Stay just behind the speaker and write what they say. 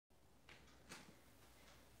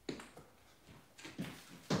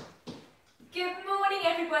Good morning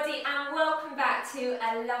everybody and welcome back to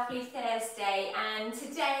a lovely Thursday, and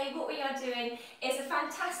today what we are doing is a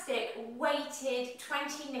fantastic weighted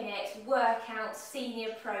 20-minute workout senior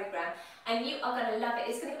program, and you are going to love it.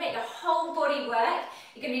 It's going to make your whole body work.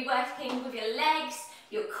 You're going to be working with your legs,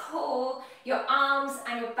 your core, your arms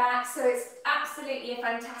and your back, so it's absolutely a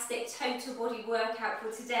fantastic total body workout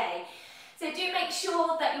for today. So do make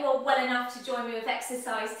sure that you are well enough to join me with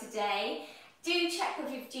exercise today. Do check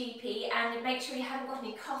with your GP and make sure you haven't got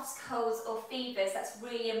any coughs, colds or fevers. That's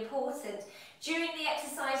really important. During the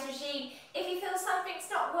exercise regime, if you feel something's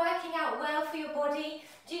not working out well for your body,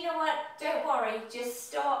 do you know what? Don't worry, just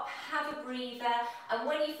stop, have a breather, and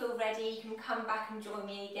when you feel ready, you can come back and join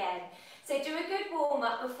me again. So do a good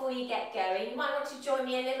warm-up before you get going. You might want to join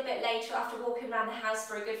me a little bit later after walking around the house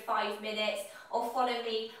for a good 5 minutes, or follow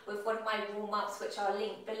me with one of my warm-ups, which I'll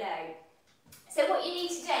link below. So what you need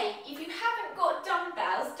today, if you haven't got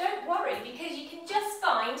dumbbells, don't worry, because you can just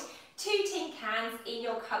find 2 tin cans in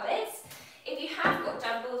your cupboards. If you have got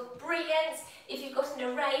dumbbells, brilliant. If you've got an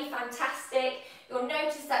array, fantastic. You'll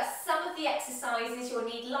notice that some of the exercises you'll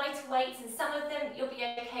need lighter weights, and some of them you'll be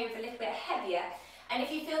okay with a little bit heavier. And if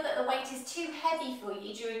you feel that the weight is too heavy for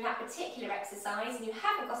you during that particular exercise and you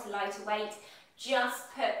haven't got a lighter weight,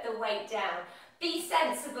 just put the weight down. Be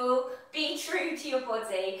sensible, be true to your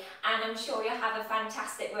body, and I'm sure you'll have a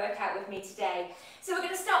fantastic workout with me today. So we're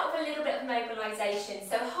going to start with a little bit of mobilisation.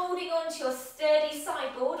 So holding on to your sturdy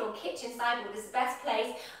sideboard or kitchen sideboard is the best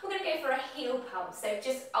place. We're going to go for a heel pump, so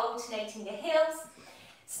just alternating the heels,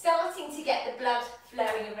 starting to get the blood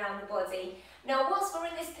flowing around the body. Now whilst we're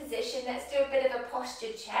in this position, let's do a bit of a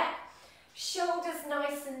posture check. Shoulders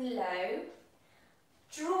nice and low.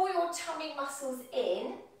 Draw your tummy muscles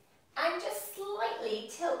in, and just slightly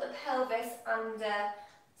tilt the pelvis under,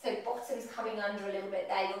 so bottom's coming under a little bit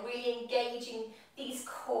there. You're really engaging these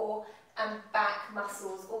core and back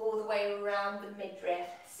muscles all the way around the midriff.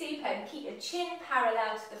 Super, and keep your chin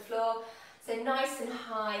parallel to the floor, so nice and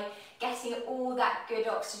high, getting all that good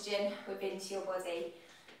oxygen within your body.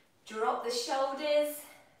 Drop the shoulders,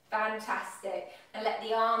 fantastic. And let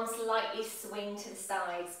the arms lightly swing to the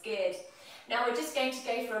sides, good. Now we're just going to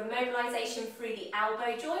go for a mobilisation through the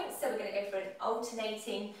elbow joints, so we're going to go for an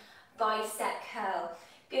alternating bicep curl.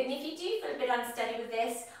 Good, and if you do feel a bit unsteady with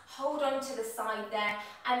this, hold on to the side there,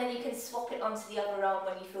 and then you can swap it onto the other arm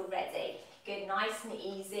when you feel ready. Good, nice and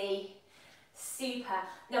easy. Super.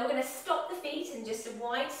 Now we're going to stop the feet in just a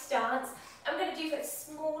wide stance. I'm going to do a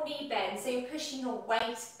small knee bend, so you're pushing your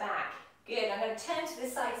weight back. Good, I'm going to turn to the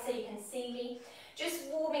side so you can see me. Just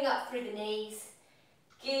warming up through the knees.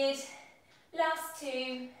 Good. Last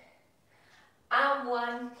 2, and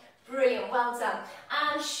 1, brilliant, well done.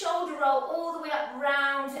 And shoulder roll all the way up,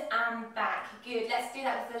 round and back. Good, let's do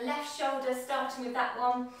that with the left shoulder, starting with that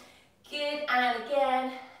one. Good, and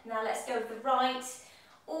again. Now let's go with the right,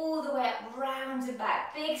 all the way up, round and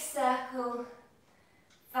back. Big circle,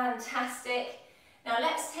 fantastic. Now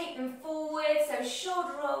let's take them forward, so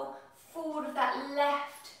shoulder roll forward with that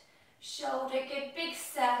left shoulder. Good, big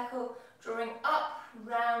circle, drawing up,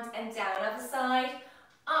 round and down. Other side,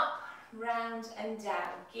 up, round and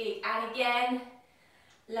down. Good, and again,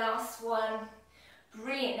 last one.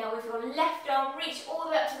 Brilliant. Now with your left arm, reach all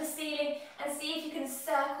the way up to the ceiling and see if you can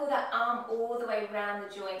circle that arm all the way around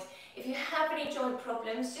the joint. If you have any joint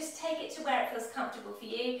problems, just take it to where it feels comfortable for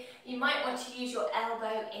you. You might want to use your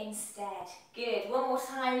elbow instead. Good. One more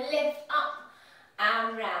time, lift up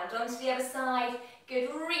and round. Onto the other side. Good,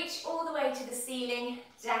 reach all the way to the ceiling,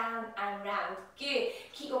 down and round. Good,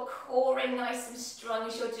 keep your core in nice and strong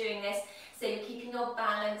as you're doing this, so you're keeping your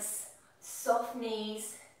balance, soft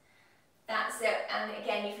knees. That's it, and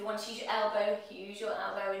again, if you want to use your elbow, use your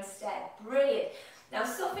elbow instead. Brilliant. Now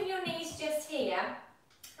soften your knees just here,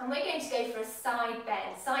 and we're going to go for a side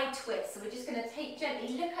bend, side twist. So we're just going to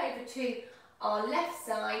gently look over to our left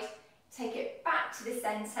side, take it back to the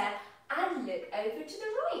centre, and look over to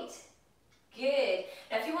the right. Good.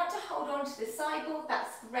 Now if you want to hold on to the sideboard,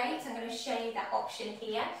 that's great. I'm going to show you that option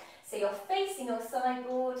here. So you're facing your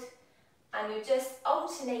sideboard and you're just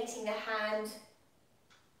alternating the hand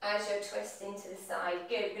as you're twisting to the side.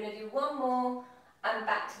 Good. We're going to do one more and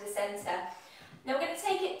back to the centre. Now we're going to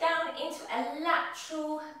take it down into a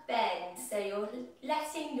lateral bend. So you're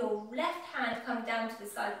letting your left hand come down to the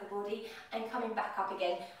side of the body and coming back up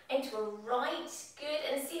again into a right.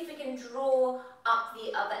 Good. And see if we can draw up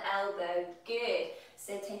the other elbow. Good.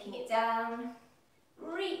 So taking it down,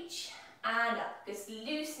 reach and up. Just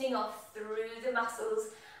loosening off through the muscles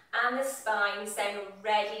and the spine, so you're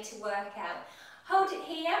ready to work out. Hold it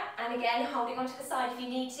here, and again holding onto the side if you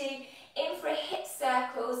need to. in for a hip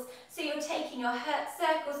circles. So you're taking your hip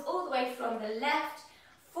circles all the way from the left,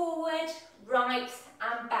 forward, right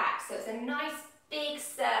and back. So it's a nice big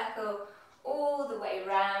circle all the way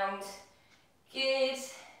round. Good.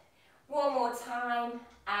 One more time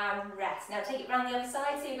and rest. Now take it round the other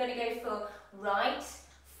side. So you're going to go for right,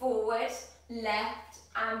 forward, left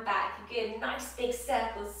and back. Good. Nice big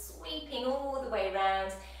circle sweeping all the way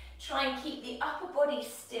round. Try and keep the upper body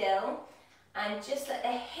still and just let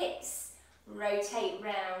the hips rotate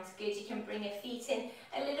round. Good. You can bring your feet in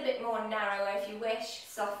a little bit more narrower if you wish.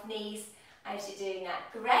 Soft knees as you're doing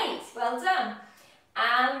that. Great. Well done.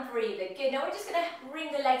 And breathe it. Good. Now we're just going to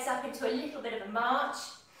bring the legs up into a little bit of a march.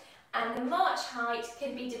 And the march height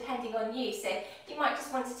can be depending on you. So you might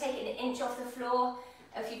just want to take it an inch off the floor.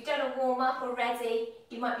 If you've done a warm up already,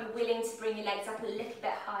 you might be willing to bring your legs up a little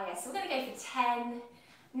bit higher. So we're going to go for 10,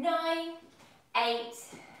 9, 8,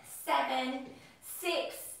 7,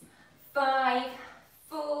 6, 5,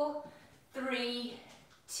 4, 3,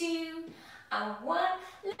 2, and 1.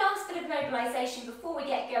 Last bit of mobilisation before we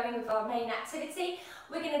get going with our main activity.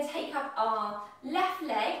 We're going to take up our left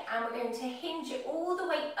leg and we're going to hinge it all the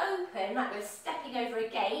way open, like we're stepping over a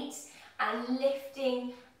gate, and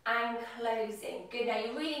lifting and closing. Good. Now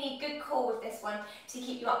you really need good core with this one to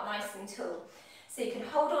keep you up nice and tall. So you can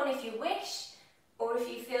hold on if you wish, or if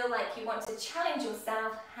you feel like you want to challenge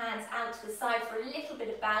yourself, hands out to the side for a little bit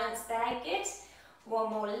of balance there. Good.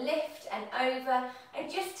 One more lift and over,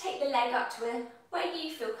 and just take the leg up to where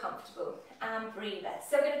you feel comfortable and breathe it.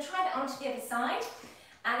 So we're going to try that onto the other side.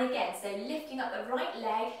 And again, so lifting up the right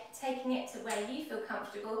leg, taking it to where you feel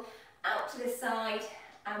comfortable, out to the side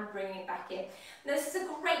and bringing it back in. Now, this is a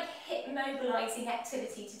great hip mobilising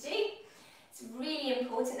activity to do. It's really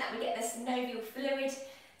important that we get the synovial fluid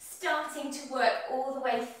starting to work all the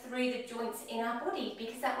way through the joints in our body,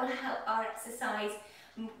 because that will help our exercise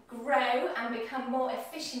grow and become more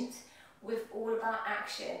efficient with all of our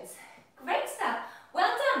actions. Great stuff.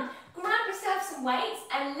 Well done. Grab yourself some weights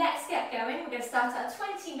and let's get going. We're going to start our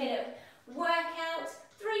 20-minute workout.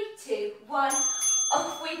 3, 2, 1,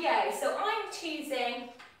 off we go. So I'm choosing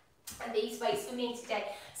these weights for me today.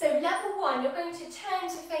 So level 1, you're going to turn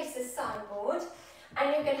to face the sideboard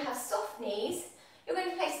and you're going to have soft knees. You're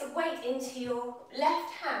going to place the weight into your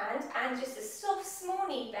left hand and just a soft small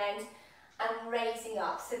knee bend and raising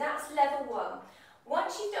up. So that's level 1.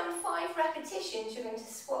 Once you've done 5 repetitions, you're going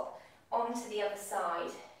to swap onto the other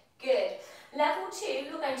side. Good. Level 2,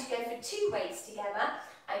 you're going to go for 2 weights together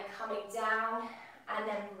and coming down and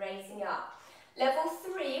then raising up. Level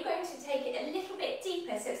 3, you're going to take it a little bit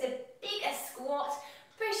deeper, so it's a bigger squat,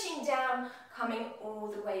 pushing down, coming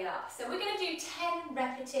all the way up. So we're going to do 10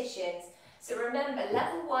 repetitions. So remember,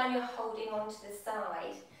 level 1, you're holding on to the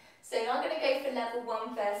side. So I'm going to go for level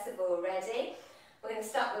 1 first of all. Ready? We're going to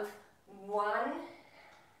start with 1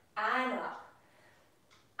 and up,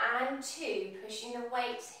 and 2, pushing the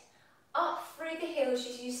weight up through the heels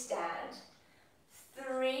as you stand.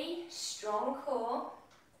 3, strong core,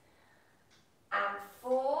 and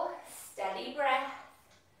 4, steady breath,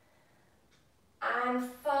 and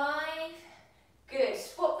 5, good.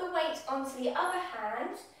 Swap the weight onto the other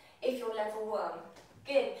hand if you're level 1.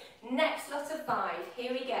 Good. Next lot of 5.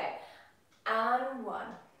 Here we go. And 1.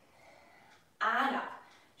 And up.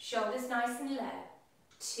 Shoulders nice and low.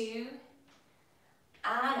 2.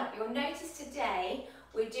 And up. You'll notice today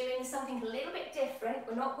we're doing something a little bit different.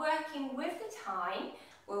 We're not working with the time.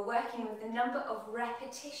 We're working with the number of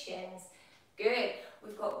repetitions. Good.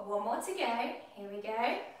 We've got 1 more to go. Here we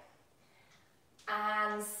go.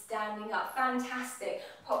 And standing up. Fantastic.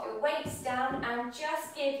 Pop your weights down and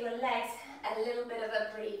just give your legs a little bit of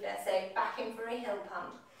a breather. So back in for a heel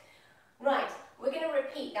pump. Right, we're going to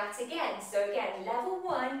repeat that again. So again, level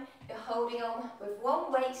 1, you're holding on with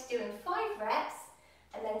 1 weight, doing 5 reps,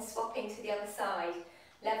 and then swapping to the other side.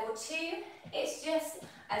 Level 2, it's just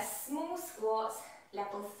a small squat.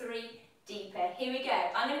 Level 3, deeper. Here we go.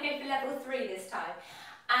 I'm going to go for level 3 this time.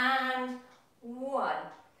 And 1.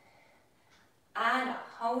 And up.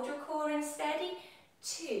 Hold your core in steady.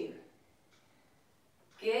 2.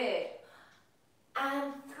 Good.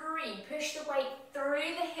 And 3. Push the weight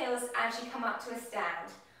through the heels as you come up to a stand.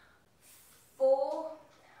 4.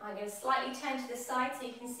 I'm going to slightly turn to the side so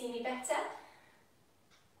you can see me better.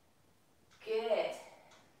 Good.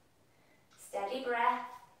 Steady breath.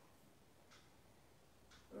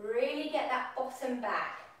 Really get that bottom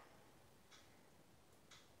back.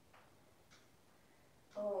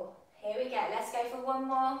 Oh, here we go. Let's go for 1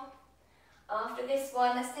 more. After this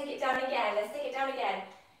one, let's take it down again. Let's take it down again.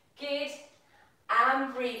 Good.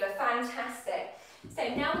 And breather. Fantastic. So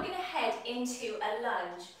now we're going to head into a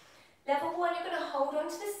lunge. Level 1, you're going to hold on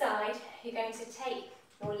to the side. You're going to take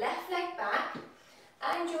your left leg back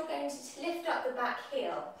and you're going to lift up the back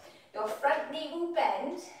heel. Your front knee will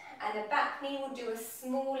bend and the back knee will do a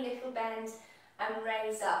small little bend and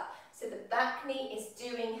raise up. So the back knee is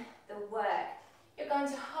doing the work. You're going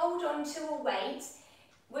to hold on to a weight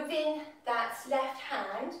within that left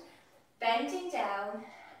hand, bending down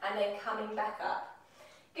and then coming back up.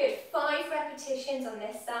 Good, 5 repetitions on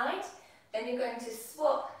this side. Then you're going to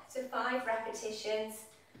swap to 5 repetitions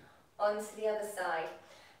onto the other side.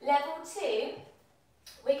 Level 2,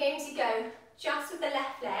 we're going to go just with the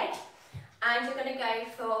left leg and you're going to go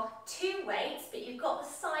for 2 weights, but you've got the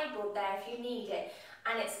sideboard there if you need it.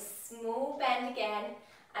 And it's a small bend again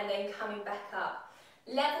and then coming back up.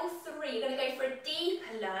 Level 3, you're going to go for a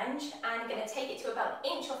deeper lunge and you're going to take it to about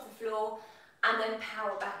an inch off the floor and then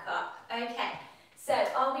power back up. Okay, so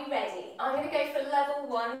are we ready? I'm going to go for level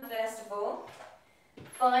 1 first of all.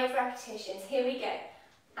 5 repetitions. Here we go.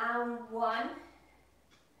 And 1.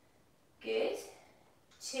 Good.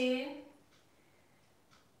 2.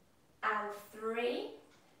 And 3.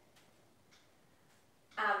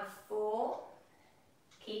 And 4.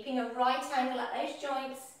 Keeping a right angle at those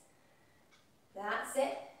joints. That's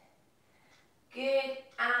it. Good.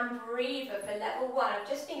 And breather for level 1. I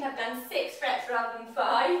just think I've done 6 reps rather than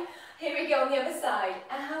 5. Here we go on the other side.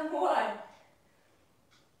 And 1.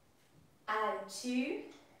 And 2.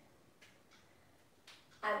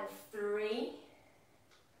 And 3.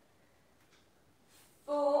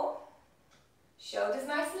 4. Shoulders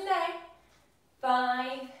nice and low.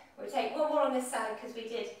 5. We'll take 1 more on this side because we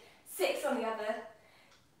did 6 on the other.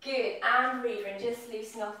 Good, and breathe and just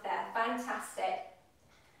loosen off there. Fantastic.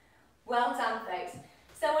 Well done, folks.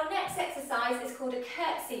 So our next exercise is called a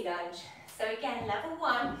curtsy lunge. So again, level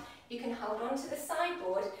 1, you can hold on to the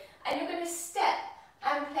sideboard and you're going to step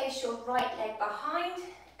and place your right leg behind,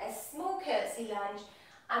 a small curtsy lunge,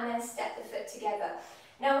 and then step the foot together.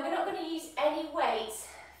 Now we're not going to use any weights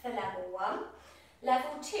for level 1.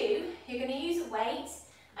 Level 2, you're going to use a weight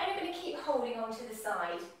and you're going to keep holding on to the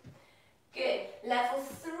side. Good. Level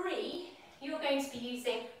 3, you're going to be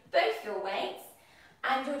using both your weights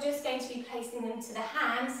and you're just going to be placing them to the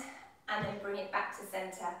hands and then bring it back to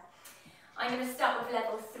centre. I'm going to start with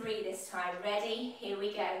level 3 this time. Ready? Here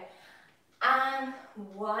we go. And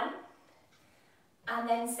 1 and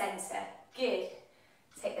then centre. Good.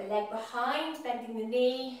 Take the leg behind, bending the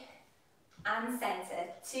knee and centre.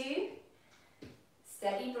 2.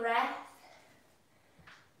 Steady breath.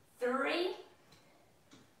 3.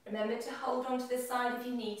 Remember to hold on to the side if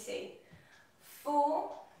you need to.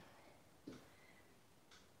 4.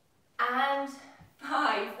 And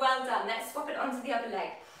 5. Well done. Let's swap it onto the other leg.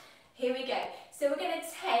 Here we go. So we're going to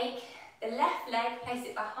take the left leg, place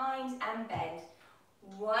it behind and bend.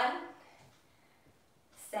 1.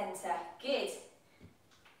 Centre. Good.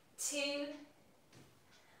 2.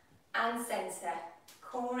 And centre.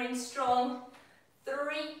 Core in strong.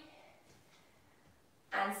 3.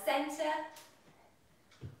 And centre.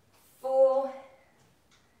 4,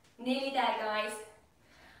 nearly there guys,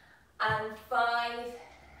 and 5,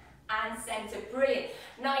 and centre. Brilliant.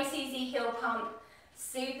 Nice easy heel pump.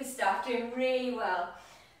 Super stuff. Doing really well.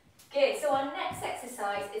 Good. So our next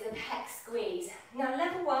exercise is a pec squeeze. Now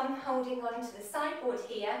level 1, holding on to the sideboard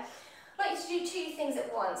here. I'd like you to do 2 things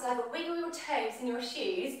at once. Either wiggle your toes in your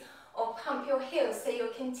shoes or pump your heels so you're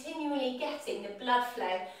continually getting the blood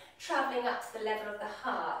flow travelling up to the level of the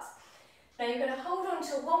heart. Now you're going to hold on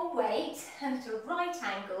to one weight and at a right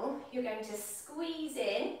angle, you're going to squeeze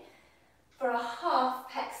in for a half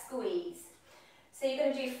pec squeeze. So you're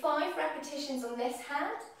going to do 5 repetitions on this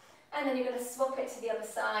hand and then you're going to swap it to the other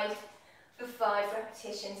side for 5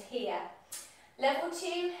 repetitions here. Level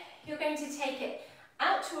 2, you're going to take it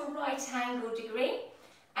out to a right angle degree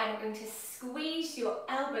and you're going to squeeze your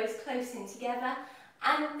elbows close in together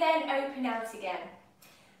and then open out again.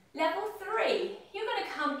 Level 3, you're going to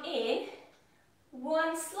come in,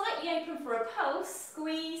 1 slightly open for a pulse,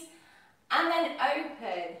 squeeze, and then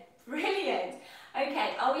open. Brilliant.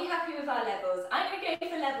 Okay, are we happy with our levels? I'm going to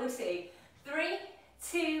go for level 2. 3,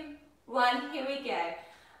 2, 1, here we go.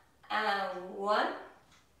 And 1,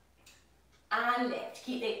 and lift.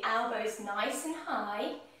 Keep the elbows nice and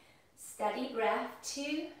high. Steady breath.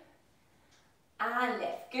 2, and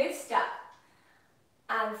lift. Good stuff.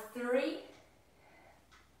 And 3,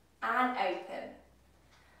 and open.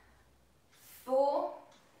 4,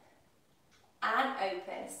 and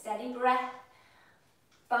open. Steady breath.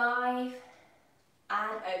 5,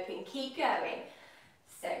 and open. Keep going.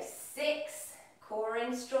 So 6, core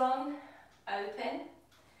in strong, open.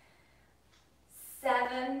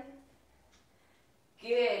 7,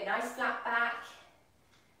 good, nice flat back.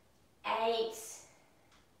 8,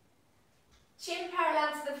 chin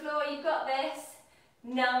parallel to the floor, you've got this,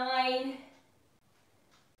 9,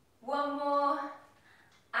 one more,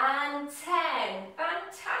 and 10.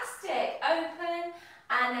 Fantastic. Open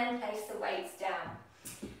and then place the weights down.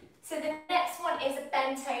 So the next one is a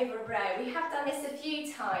bent over row. We have done this a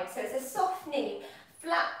few times. So it's a soft knee,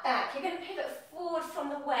 flat back. You're going to pivot forward from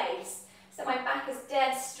the waist. So my back is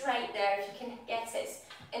dead straight there, if you can get it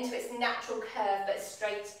into its natural curve, but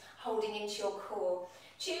straight, holding into your core.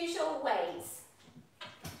 Choose your weights.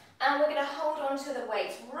 And we're going to hold on to the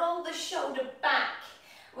weights. Roll the shoulder back.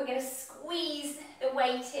 We're going to squeeze the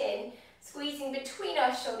weight in, squeezing between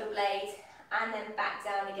our shoulder blades, and then back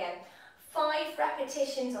down again. 5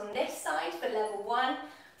 repetitions on this side for level 1.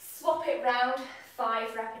 Swap it round,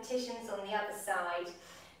 5 repetitions on the other side.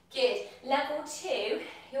 Good. Level 2,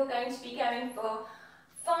 you're going to be going for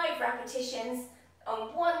 5 repetitions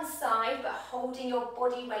on one side, but holding your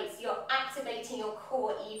body weight, so you're activating your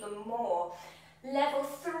core even more. Level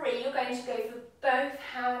 3, you're going to go for both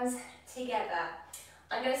hands together.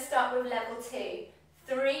 I'm going to start with level 2.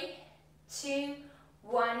 3, 2,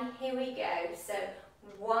 1, here we go. So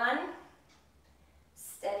 1,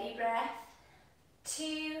 steady breath,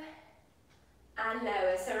 2, and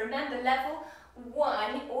lower. So remember, level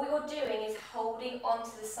 1, all you're doing is holding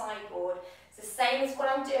onto the sideboard. It's the same as what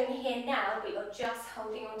I'm doing here now, but you're just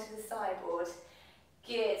holding onto the sideboard.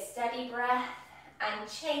 Good, steady breath, and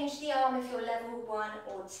change the arm if you're level 1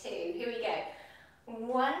 or 2. Here we go.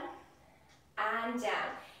 1, and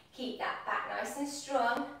down. Keep that back nice and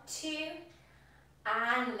strong. 2,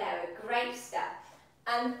 and lower. Great stuff.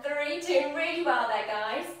 And 3, doing really well there,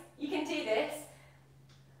 guys. You can do this.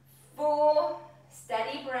 4,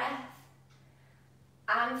 steady breath.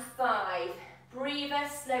 And 5. Breather,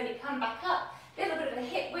 slowly come back up. Little bit of a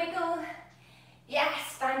hip wiggle. Yes,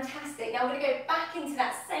 fantastic. Now we're going to go back into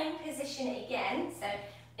that same position again. So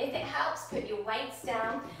if it helps, put your weights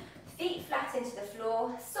down, feet flat into the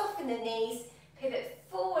floor, soften the knees, pivot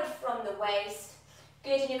forward from the waist.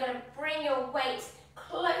 Good, and you're going to bring your weight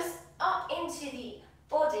close up into the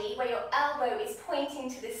body where your elbow is pointing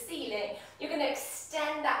to the ceiling. You're going to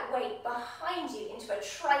extend that weight behind you into a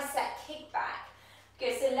tricep kickback.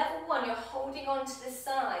 Good, so level 1, you're holding on to the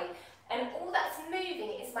side, and all that's moving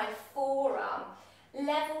is my forearm.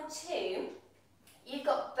 Level 2, you've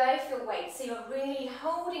got both your weights, so you're really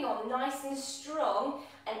holding on nice and strong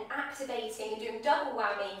and activating and doing double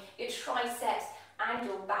whammy, your triceps and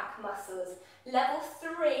your back muscles. Level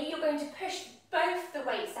 3, you're going to push both the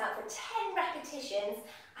weights out for 10 repetitions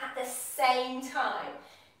at the same time.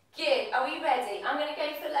 Good, are we ready? I'm going to go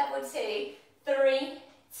for level 2. 3,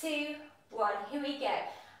 2, 1, here we go.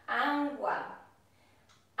 And 1.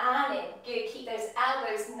 And in. Good, keep those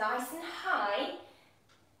elbows nice and high.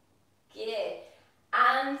 Good.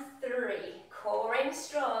 And 3, core in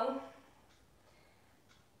strong.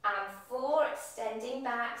 And 4, extending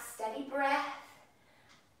back, steady breath.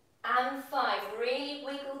 And 5, really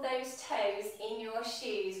wiggle those toes in your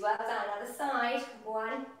shoes. Well done, other side.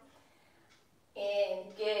 1, in,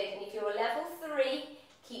 good. And if you're level 3,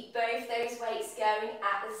 keep both those weights going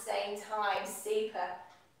at the same time. Super.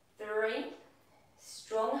 3,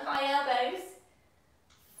 strong high elbows.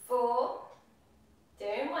 4,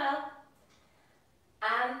 doing well.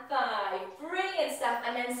 And 5, brilliant stuff.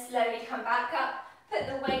 And then slowly come back up, put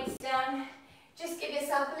the weights down. Just give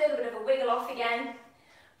yourself a little bit of a wiggle off again.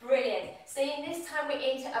 Brilliant. So in this time we're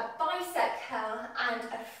into a bicep curl and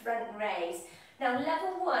a front raise. Now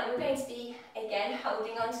level 1, you're going to be, again,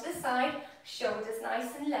 holding onto the side, shoulders nice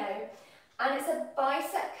and low. And it's a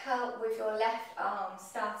bicep curl with your left arm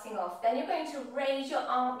starting off. Then you're going to raise your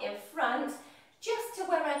arm in front, just to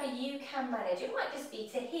wherever you can manage. It might just be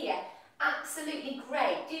to here. Absolutely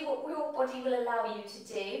great. Do what your body will allow you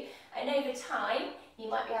to do. And over time, you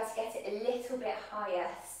might be able to get it a little bit higher.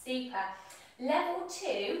 Super. Level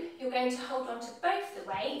 2, you're going to hold on to both the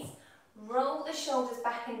weights, roll the shoulders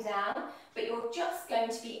back and down, but you're just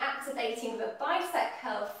going to be activating the bicep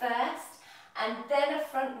curl first, and then a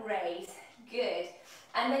front raise. Good.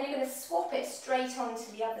 And then you're going to swap it straight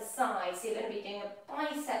onto the other side. So you're going to be doing a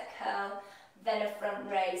bicep curl, then a front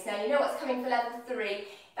raise. Now you know what's coming for level 3.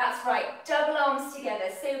 That's right, double arms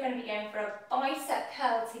together. So you're going to be going for a bicep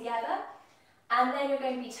curl together, and then you're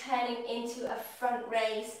going to be turning into a front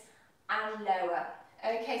raise and lower.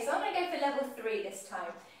 Okay, so I'm going to go for level 3 this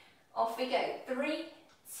time. Off we go. 3,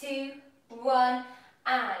 2, 1,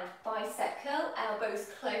 and bicep curl, elbows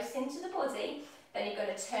close into the body. Then you're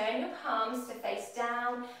going to turn your palms to face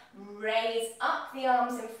down, raise up the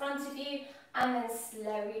arms in front of you, and then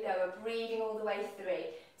slowly lower, breathing all the way through.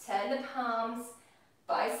 Turn the palms,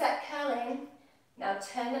 bicep curl in, Now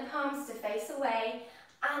turn the palms to face away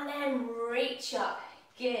and then reach up.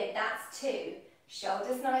 Good, that's 2.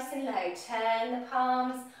 Shoulders nice and low. Turn the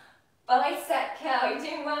palms, bicep curl. You're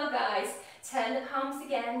doing well, guys. Turn the palms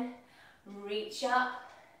again. Reach up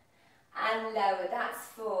and lower. That's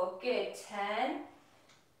 4. Good. Turn.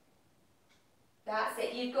 That's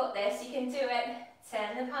it. You've got this. You can do it.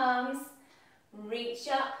 Turn the palms. Reach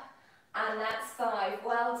up. And that's 5.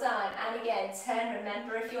 Well done. And again, turn.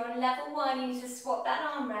 Remember, if you're on level 1, you need to swap that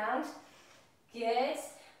arm round. Good.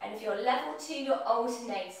 And if you're level 2, you're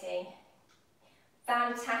alternating.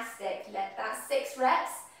 Fantastic. That's 6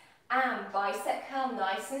 reps. And bicep curl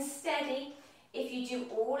nice and steady. If you do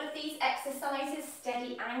all of these exercises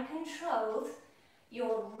steady and controlled,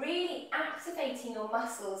 you're really activating your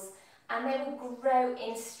muscles and they will grow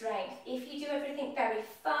in strength. If you do everything very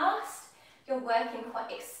fast, you're working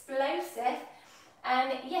quite explosive,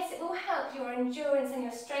 and yes, it will help your endurance and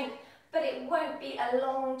your strength, but it won't be a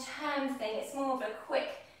long-term thing. It's more of a quick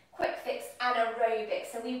fix and aerobic,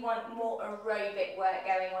 so we want more aerobic work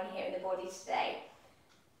going on here in the body today.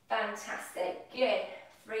 Fantastic, good.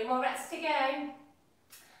 3 more reps to go.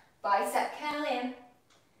 Bicep curl in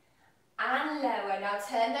and lower. Now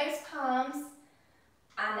turn those palms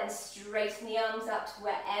and then straighten the arms up to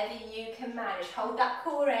wherever you can manage. Hold that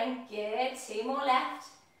core in. Good. 2 more left.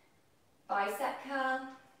 Bicep curl.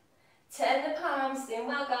 Turn the palms. Doing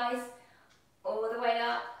well, guys. All the way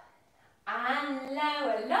up and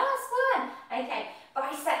lower. Last one. Okay.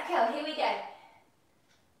 Bicep curl. Here we go.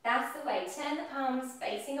 That's the way. Turn the palms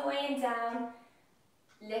facing away and down.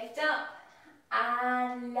 Lift up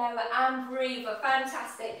and lower and breathe.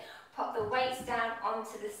 Fantastic. Pop the weights down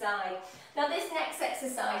onto the side. Now this next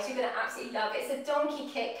exercise you're going to absolutely love. It's a donkey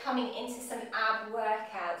kick coming into some ab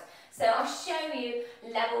workout. So I'll show you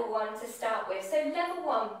level 1 to start with. So level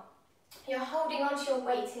 1, you're holding onto your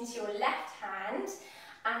weight into your left hand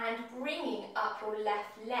and bringing up your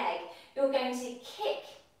left leg. You're going to kick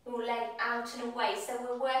your leg out and away. So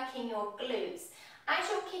we're working your glutes. As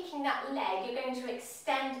you're kicking that leg, you're going to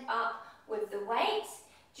extend up with the weight,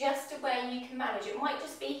 just to where you can manage. It might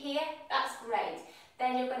just be here, that's great.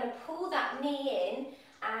 Then you're going to pull that knee in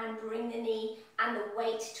and bring the knee and the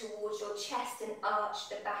weight towards your chest and arch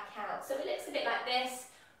the back out. So it looks a bit like this,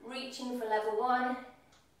 reaching for level 1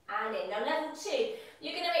 and in. Now level 2,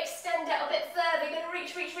 you're going to extend out a bit further. You're going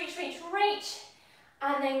to reach,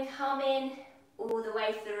 and then come in all the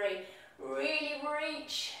way through. Really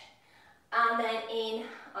reach, and then in,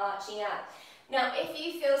 arching out. Now, if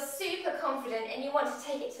you feel super confident and you want to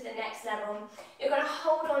take it to the next level, you're going to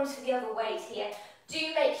hold on to the other weight here. Do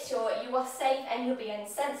make sure you are safe and you'll be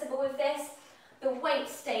insensible with this. The weight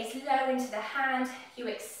stays low into the hand. You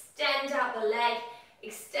extend out the leg,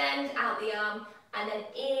 extend out the arm, and then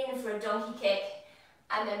in for a donkey kick,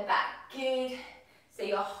 and then back. Good. So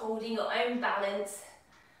you're holding your own balance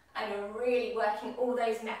and you're really working all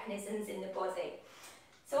those mechanisms in the body.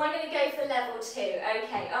 So I'm going to go for level 2.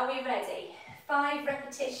 Okay, are we ready? 5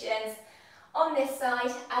 repetitions on this side,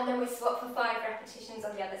 and then we swap for 5 repetitions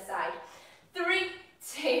on the other side. 3,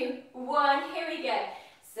 2, 1, here we go.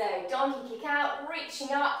 So donkey kick out,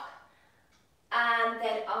 reaching up, and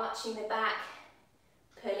then arching the back,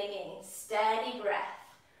 pulling in, steady breath.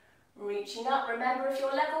 Reaching up, remember if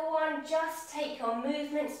you're level 1, just take your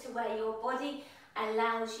movements to where your body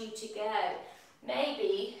allows you to go.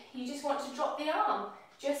 Maybe you just want to drop the arm,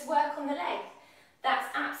 just work on the leg. That's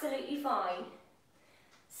absolutely fine.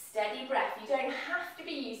 Steady breath. You don't have to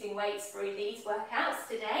be using weights through these workouts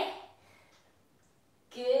today.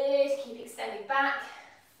 Good. Keep extending back.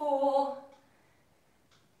 4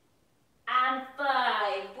 and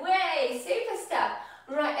 5. Way, super stuff.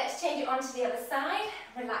 Right, let's change it onto the other side.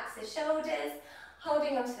 Relax the shoulders.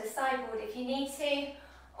 Holding onto the sideboard if you need to.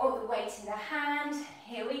 All the weight in the hand.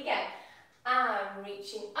 Here we go. And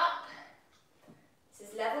reaching up. This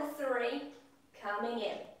is level 3. Coming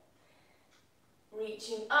in.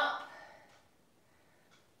 Reaching up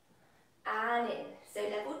and in. So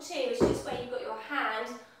level 2 is just where you've got your hand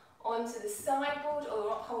onto the sideboard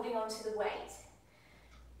or holding onto the weight.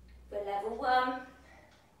 For level 1,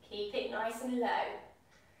 keep it nice and low.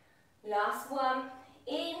 Last one,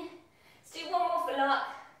 in. Let's do one more for luck.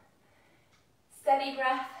 Steady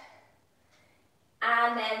breath.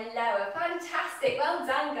 And then lower. Fantastic. Well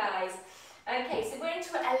done, guys. Okay, so we're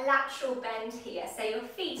into a lateral bend here. So your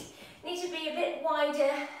feet need to be a bit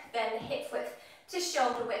wider than hip width to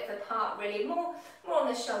shoulder width apart, really. More on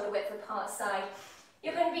the shoulder width apart side.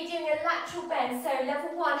 You're going to be doing a lateral bend. So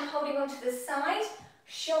level 1, holding onto the side,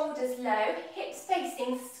 shoulders low, hips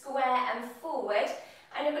facing square and forward.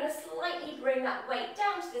 And you're going to slightly bring that weight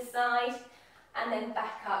down to the side and then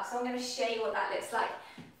back up. So I'm going to show you what that looks like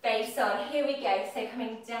face on. Here we go. So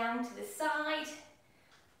coming down to the side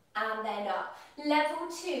and then up. Level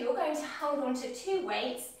 2, we're going to hold on to 2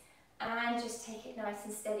 weights and just take it nice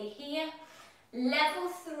and steady here. Level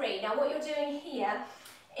 3, now what you're doing here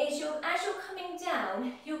is as you're coming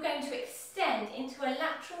down, you're going to extend into a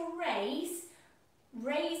lateral raise,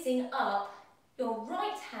 raising up your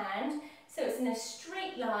right hand so it's in a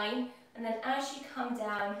straight line, and then as you come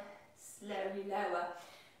down, slowly lower.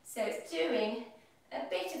 So it's doing a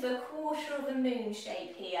bit of a quarter of a moon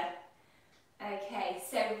shape here. Okay,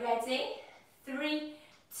 so ready? 3,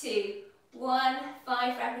 2, 1,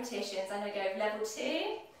 5 repetitions. I'm going to go level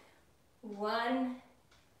 2, 1,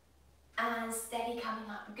 and steady coming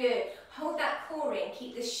up. Good. Hold that core in,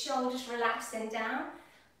 keep the shoulders relaxed and down.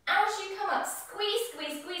 As you come up, squeeze,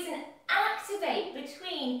 squeeze, squeeze, and activate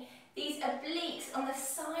between these obliques on the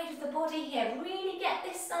side of the body here. Really get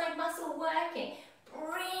this side muscle working.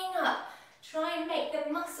 Bring up. Try and make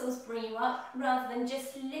the muscles bring you up rather than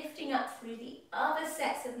just lifting up through the other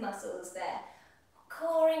sets of muscles there.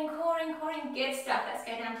 Coring, coring, coring. Good stuff. Let's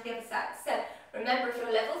go down to the other side. So remember, if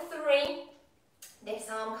you're level 3, this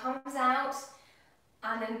arm comes out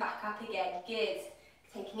and then back up again. Good.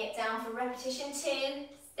 Taking it down for repetition 2.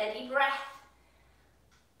 Steady breath.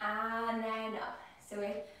 And then up. So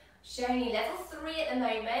we're showing you level 3 at the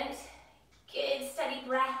moment. Good, steady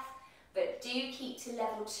breath. But do keep to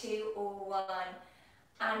level 2 or 1.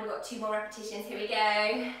 And we've got 2 more repetitions. Here we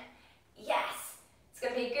go. Yes. It's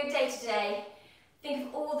going to be a good day today. Think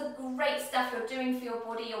of all the great stuff you're doing for your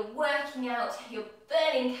body. You're working out, you're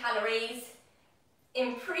burning calories,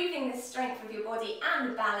 improving the strength of your body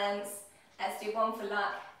and the balance. Let's do 1 for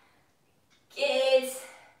luck. Good.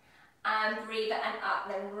 And breathe and up.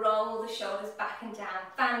 Then roll the shoulders back and down.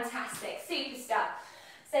 Fantastic. Super stuff.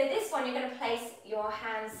 So this one, you're going to place your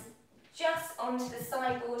hands just onto the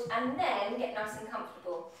sideboard and then get nice and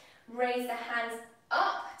comfortable. Raise the hands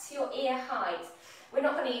up to your ear height. We're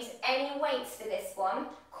not going to use any weights for this one.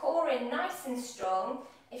 Core in nice and strong.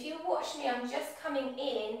 If you watch me, I'm just coming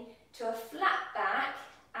in to a flat back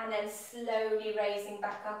and then slowly raising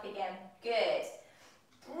back up again. Good.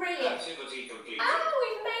 Brilliant. Activity completed.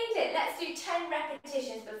 Oh, we've made it. Let's do 10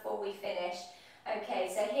 repetitions before we finish.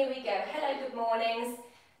 Okay, so here we go. Hello, good mornings.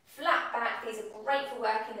 Flat back. These are great for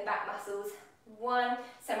working the back muscles. 1.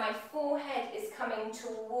 So my forehead is coming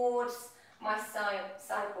towards my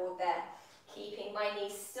sideboard there. Keeping my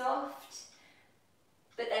knees soft,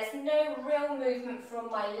 but there's no real movement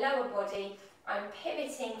from my lower body. I'm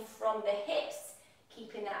pivoting from the hips,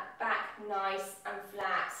 keeping that back nice and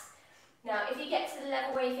flat. Now, if you get to the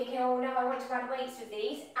level where you're thinking, oh no, I want to add weights with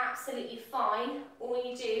these, absolutely fine. All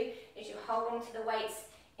you do is you hold on to the weights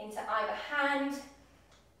into either hand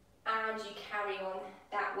and you carry on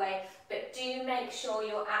that way. But do make sure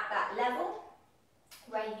you're at that level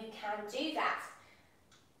where you can do that.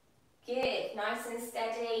 Good, nice and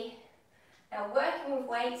steady. Now working with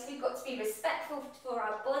weights, we've got to be respectful for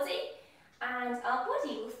our body, and our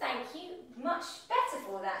body will thank you much better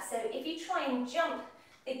for that. So if you try and jump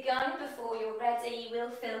the gun before you're ready, you will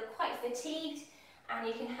feel quite fatigued and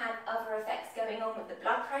you can have other effects going on with the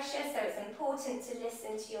blood pressure, so it's important to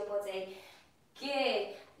listen to your body. Good,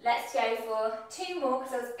 let's go for 2 more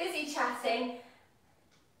because I was busy chatting.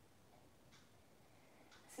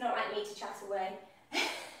 It's not like me to chat away.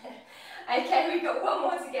 Okay, we've got 1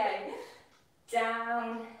 more to go.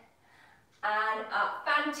 Down and up.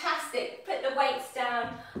 Fantastic. Put the weights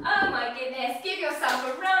down. Oh my goodness. Give yourself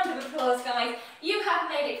a round of applause, guys. You have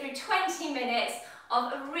made it through 20 minutes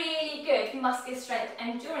of a really good muscular strength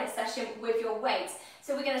endurance session with your weights.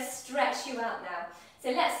 So we're going to stretch you out now.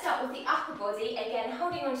 So let's start with the upper body. Again,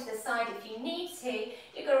 holding onto the side if you need to.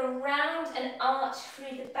 You're going to round and arch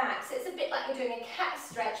through the back. So it's a bit like you're doing a cat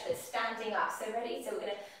stretch but standing up. So ready? So we're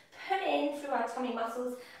going to pull in through our tummy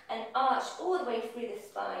muscles and arch all the way through the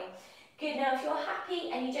spine. Good. Now if you're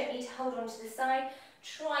happy and you don't need to hold on to the side,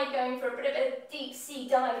 try going for a bit of a deep sea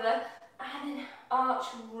diver and then arch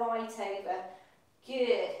right over.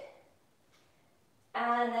 Good.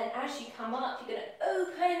 And then as you come up, you're going to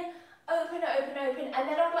open, open, open, open, and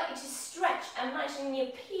then I'd like you to stretch. Imagine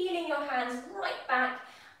you're peeling your hands right back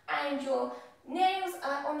and your nails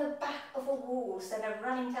are on the back of a wall, so they're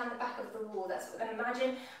running down the back of the wall. That's what we're going to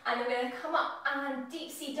imagine. And then we're going to come up and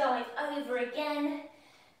deep sea dive over again.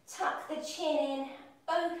 Tuck the chin in,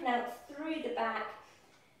 open out through the back.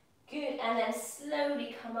 Good, and then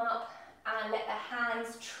slowly come up and let the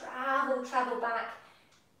hands travel back.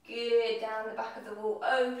 Good, down the back of the wall,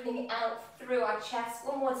 opening out through our chest.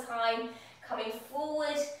 1 more time, coming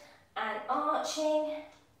forward and arching.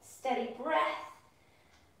 Steady breath.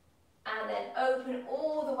 and then open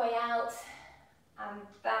all the way out and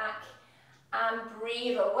back, and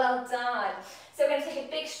breathe. Well done. So we're going to take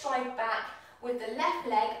a big stride back with the left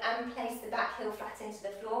leg and place the back heel flat into the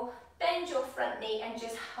floor. Bend your front knee and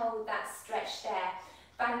just hold that stretch there.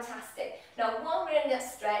 Fantastic. Now while we're in that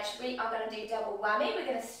stretch, we are going to do double whammy. We're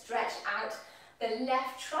going to stretch out the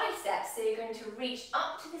left tricep. So you're going to reach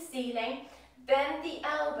up to the ceiling, bend the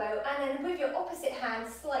elbow, and then with your opposite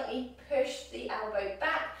hand slightly push the elbow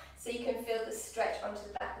back so you can feel the stretch onto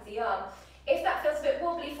the back of the arm. If that feels a bit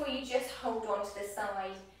wobbly for you, just hold on to the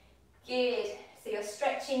side. Good. So you're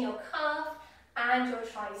stretching your calf and your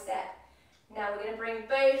tricep. Now we're going to bring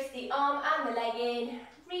both the arm and the leg in,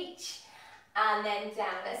 reach, and then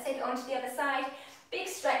down. Let's take it onto the other side. Big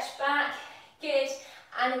stretch back. Good.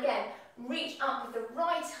 And again, reach up with the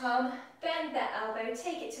right arm, bend that elbow,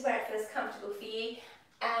 take it to where it feels comfortable for you,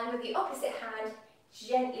 and with the opposite hand,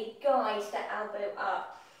 gently guide that elbow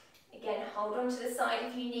up. Again, hold on to the side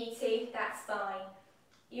if you need to, that's fine.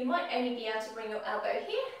 You might only be able to bring your elbow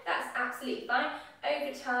here, that's absolutely fine.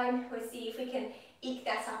 Over time, we'll see if we can eke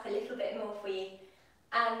that up a little bit more for you.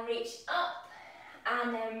 And reach up,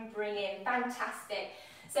 and then bring in, fantastic.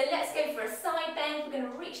 So let's go for a side bend. We're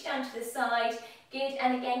going to reach down to the side, good,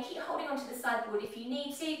 and again, keep holding onto the sideboard if you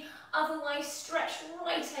need to. Otherwise, stretch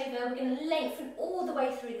right over. We're going to lengthen all the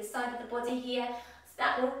way through the side of the body here. So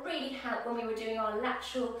that will really help when we were doing our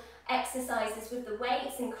lateral exercises with the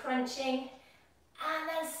weights and crunching. And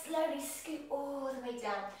then slowly scoot all the way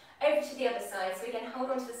down. Over to the other side. So again,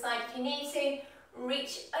 hold onto the side if you need to.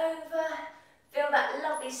 Reach over. Feel that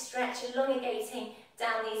lovely stretch, elongating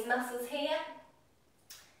down these muscles here.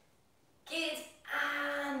 Good.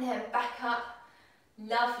 And then back up.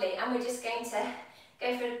 Lovely. And we're just going to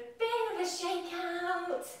go for a bit of a shake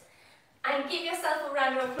out. And give yourself a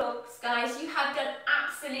round of applause, guys. You have done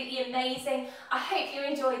absolutely amazing. I hope you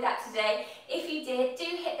enjoyed that today. If you did, do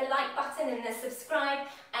hit the like button and the subscribe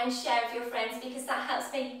and share with your friends, because that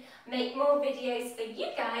helps me make more videos for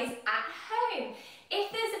you guys at home.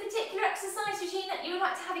 If there's a particular exercise routine that you would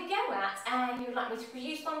like to have a go at and you would like me to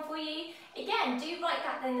produce one for you, again, do write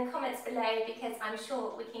that in the comments below, because I'm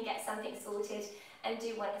sure we can get something sorted and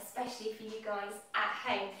do one especially for you guys at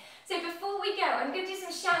home. So before we go, I'm going to do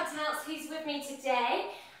some shout outs who's with me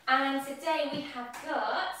today. And today we have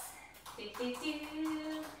got, she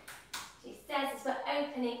says as we're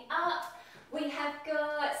opening up, we have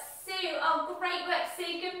got Sue. Oh, great work,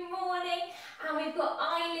 Sue, good morning. And we've got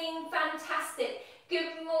Eileen, fantastic.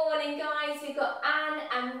 Good morning, guys. We've got Anne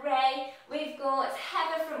and Ray. We've got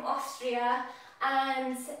Heather from Austria.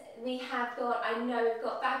 And we have got, I know we've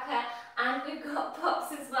got Becca, and we've got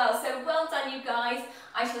Pops as well. So well done, you guys.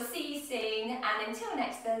 I shall see you soon. And until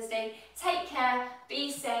next Thursday, take care,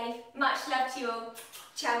 be safe. Much love to you all.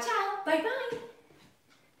 Ciao, ciao. Bye-bye.